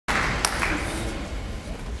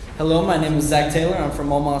Hello, my name is Zach Taylor. I'm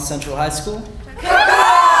from Omaha Central High School.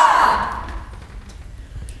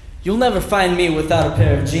 You'll never find me without a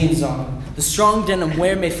pair of jeans on. The strong denim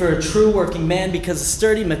wear made for a true working man because the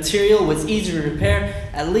sturdy material was easy to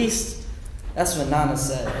repair. At least, that's what Nana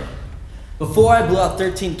said. Before I blew out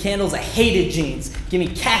 13 candles, I hated jeans. Give me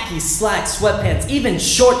khakis, slacks, sweatpants, even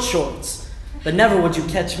short shorts. But never would you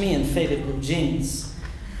catch me in faded blue jeans.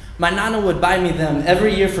 My Nana would buy me them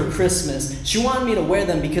every year for Christmas. She wanted me to wear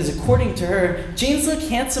them because, according to her, jeans look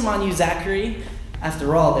handsome on you, Zachary.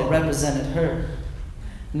 After all, they represented her.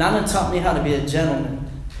 Nana taught me how to be a gentleman,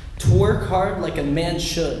 to work hard like a man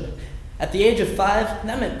should. At the age of 5,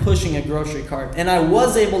 that meant pushing a grocery cart, and I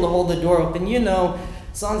was able to hold the door open,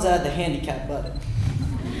 as long as I had the handicap button.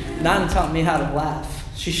 Nana taught me how to laugh.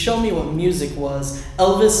 She showed me what music was.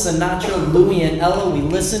 Elvis, Sinatra, Louis, and Ella. We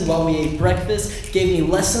listened while we ate breakfast, gave me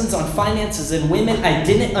lessons on finances and women. I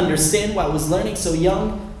didn't understand why I was learning so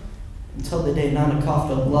young until the day Nana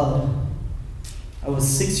coughed up blood. I was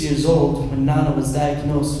 6 years old when Nana was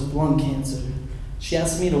diagnosed with lung cancer. She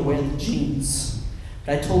asked me to wear the jeans,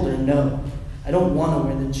 but I told her no. I don't want to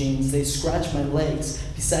wear the jeans. They scratch my legs.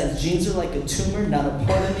 Besides, jeans are like a tumor, not a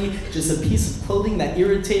part of me, just a piece of clothing that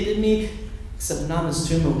irritated me. Except Nana's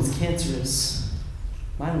tumor was cancerous.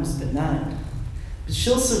 Mine was benign. But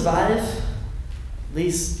she'll survive. At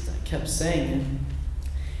least I kept saying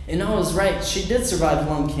it. And I was right. She did survive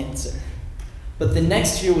lung cancer. But the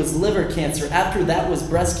next year was liver cancer. After that was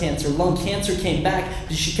breast cancer. Lung cancer came back.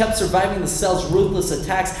 But she kept surviving the cell's ruthless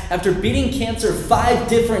attacks. After beating cancer 5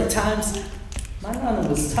 different times, my Nana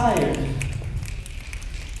was tired.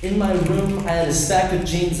 In my room, I had a stack of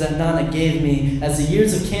jeans that Nana gave me. As the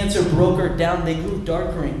years of cancer broke her down, they grew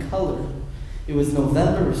darker in color. It was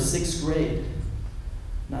November of 6th grade.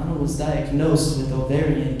 Nana was diagnosed with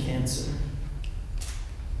ovarian cancer.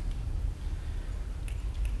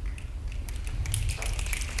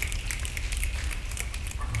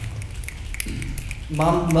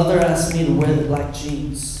 Mother asked me to wear the black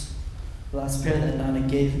jeans, the last pair that Nana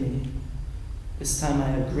gave me. This time I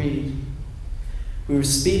agreed. We were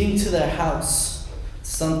speeding to their house.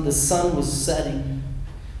 The sun was setting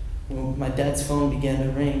when my dad's phone began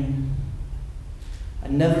to ring. I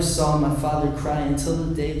never saw my father cry until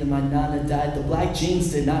the day that my Nana died. The black jeans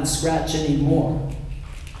did not scratch anymore.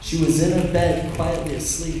 She was in her bed, quietly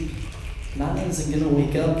asleep. Nana isn't going to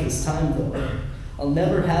wake up this time, though. I'll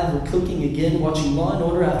never have her cooking again, watching Law &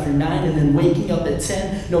 Order after 9 and then waking up at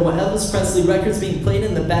 10. No more Elvis Presley records being played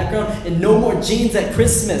in the background, and no more jeans at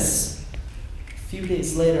Christmas. A few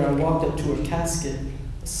days later, I walked up to her casket,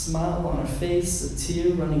 a smile on her face, a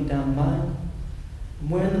tear running down mine. I'm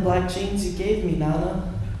wearing the black jeans you gave me,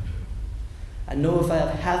 Nana. I know if I have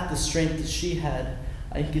half the strength that she had,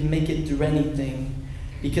 I can make it through anything.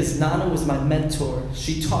 Because Nana was my mentor.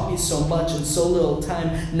 She taught me so much in so little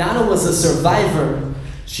time. Nana was a survivor.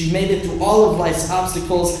 She made it through all of life's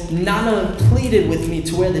obstacles. Nana pleaded with me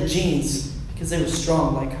to wear the jeans because they were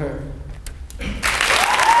strong like her.